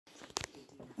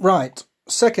Right,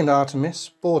 second Artemis,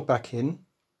 board back in.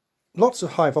 Lots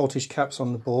of high voltage caps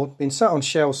on the board, been sat on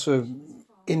shelves for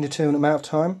indeterminate amount of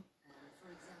time.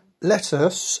 Let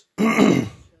us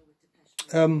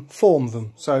form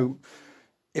them. So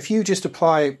if you just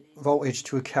apply voltage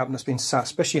to a cap that's been sat,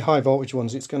 especially high voltage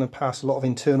ones, it's going to pass a lot of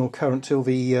internal current till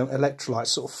the electrolyte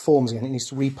sort of forms again. It needs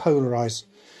to repolarize.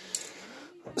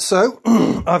 So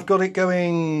I've got it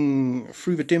going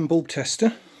through the dim bulb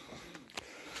tester.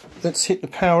 Let's hit the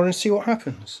power and see what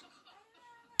happens.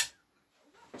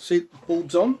 See, the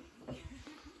bulb's on.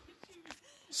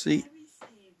 See,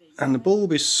 and the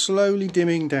bulb is slowly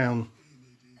dimming down.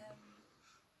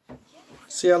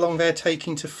 See how long they're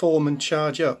taking to form and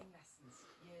charge up.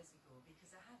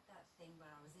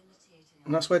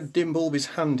 And that's where the dim bulb is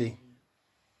handy.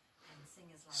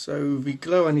 So the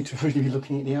glow, I need to really be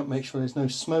looking at the amp, make sure there's no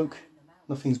smoke,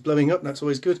 nothing's blowing up, that's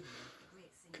always good.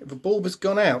 Okay, the bulb has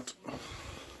gone out.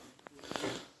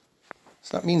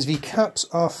 So that means the caps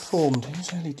are formed.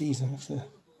 These LEDs, the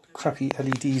crappy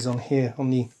LEDs on here, on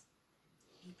the...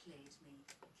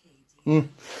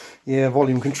 yeah,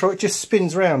 volume control. It just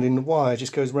spins round in the wire, it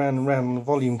just goes round and round on the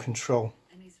volume control.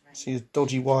 See there's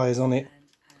dodgy wires on it.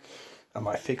 I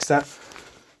might fix that.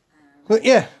 But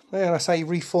yeah, that's how you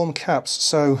reform caps.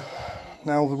 So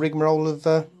now the rigmarole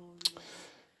of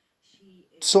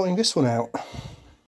sorting this one out.